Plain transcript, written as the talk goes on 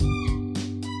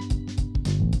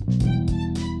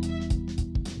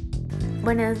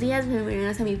Buenos días,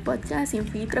 bienvenidos a mi podcast Sin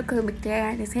Filtro con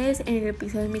Victoria Garcés en el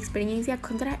episodio de mi experiencia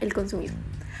contra el consumismo.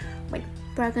 Bueno,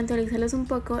 para contextualizarlos un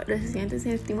poco, los estudiantes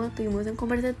de séptimo tuvimos un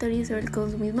conversatorio sobre el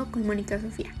consumismo con Monica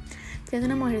Sofia, que es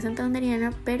una mujer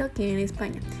santanderiana pero que vive en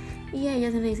España, y ella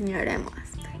es una diseñadora de modas.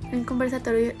 En el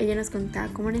conversatorio ella nos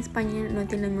contaba cómo en España no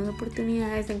tenemos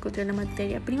oportunidades de encontrar la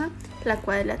materia prima, la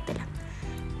cual es la tela,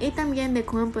 y también de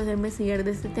cómo empezar a investigar de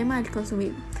este tema del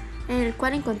consumismo, en el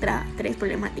cual encontraba tres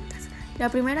problemáticas. La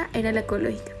primera era la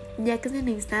ecológica, ya que se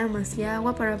necesita demasiada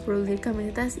agua para producir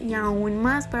camisetas y aún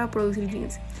más para producir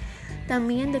jeans.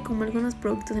 También de cómo algunos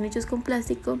productos son hechos con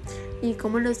plástico y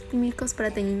cómo los químicos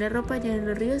para teñir la ropa llegan a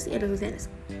los ríos y a los océanos.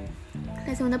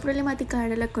 La segunda problemática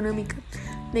era la económica,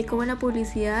 de cómo la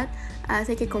publicidad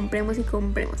hace que compremos y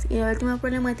compremos. Y la última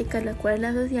problemática, la cual es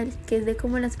la social, que es de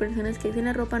cómo las personas que hacen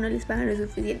la ropa no les pagan lo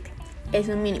suficiente. Es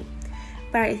un mínimo,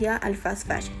 parecida al fast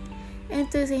fashion.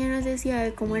 Entonces ella nos decía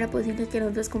de cómo era posible que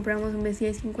nosotros compráramos un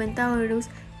vestido de 50 euros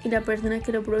y la persona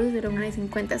que lo produce era una de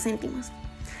 50 céntimos.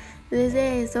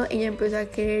 Desde eso ella empezó a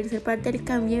querer ser parte del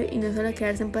cambio y no solo a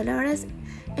quedarse en palabras.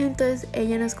 Entonces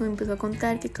ella nos empezó a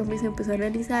contar qué cambios se empezó a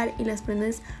realizar y las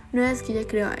prendas nuevas que ella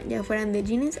creaba, ya fueran de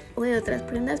jeans o de otras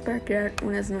prendas, para crear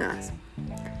unas nuevas.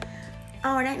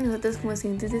 Ahora nosotros como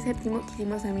estudiantes de séptimo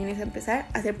quisimos también empezar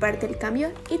a ser parte del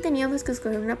cambio y teníamos que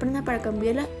escoger una prenda para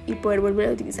cambiarla y poder volver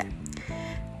a utilizar.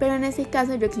 Pero en este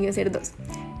caso yo quería hacer dos.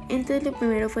 Entonces lo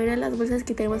primero fue ir a las bolsas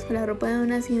que tenemos para la ropa de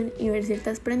donación y ver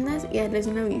ciertas prendas y darles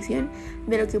una visión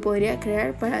de lo que podría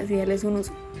crear para así darles un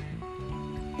uso.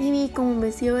 Y vi como un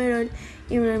vestido overol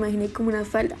y me lo imaginé como una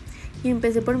falda. Y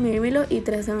empecé por medírmelo y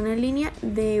trazar una línea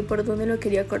de por dónde lo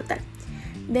quería cortar.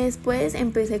 Después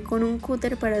empecé con un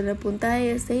cúter para la punta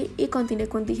de este y continué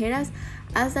con tijeras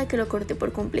hasta que lo corté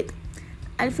por completo.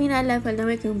 Al final la falda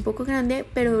me quedó un poco grande,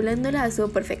 pero doblándola estuvo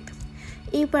perfecto.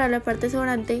 Y para la parte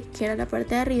sobrante, que era la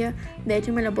parte de arriba, de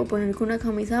hecho me la puedo poner con una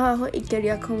camisa abajo y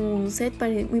quedaría como un set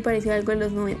muy parecido a algo de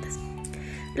los 90s.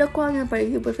 Lo cual me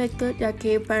pareció perfecto, ya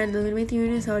que para el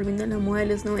 2021 estaba volviendo a la moda de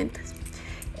los 90s.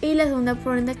 Y la segunda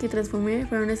prenda que transformé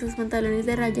fueron esos pantalones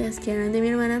de rayas que eran de mi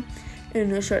hermana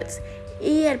en unos shorts.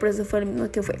 Y el proceso fue el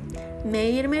mismo, que fue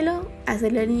medírmelo,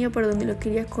 hacerle el niño por donde lo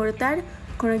quería cortar,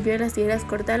 con ayuda de las tijeras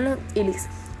cortarlo y listo.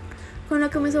 Con lo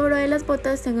que me sobró de las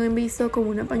botas tengo en visto como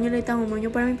una pañoleta o un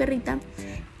moño para mi perrita.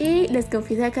 Y les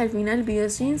confieso que al final vi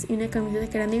dos jeans y una camiseta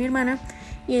que eran de mi hermana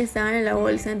y estaban en la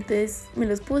bolsa, entonces me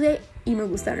los puse y me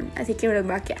gustaron, así que me los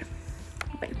voy a quedar.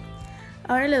 Bueno,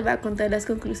 ahora les voy a contar las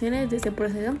conclusiones de este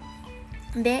proceso,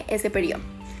 de ese periodo.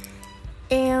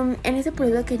 En ese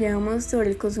proceso que llevamos sobre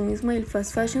el consumismo y el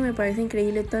fast fashion, me parece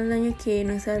increíble todo el daño que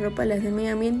nuestra ropa le hace al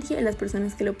medio ambiente y a las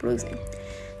personas que lo producen.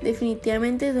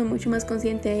 Definitivamente soy mucho más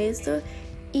consciente de esto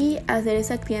y hacer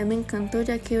esa actividad me encantó,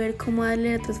 ya que ver cómo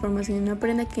darle la transformación a una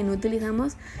prenda que no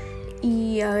utilizamos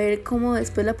y a ver cómo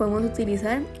después la podemos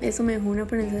utilizar, eso me dejó un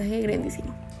aprendizaje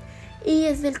grandísimo. Y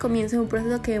es el comienzo de un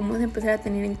proceso que debemos empezar a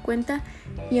tener en cuenta,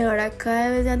 y ahora cada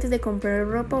vez antes de comprar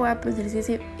ropa voy a pensar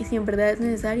si en verdad es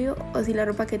necesario o si la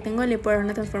ropa que tengo le puede dar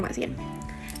una transformación.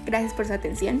 Gracias por su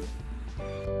atención.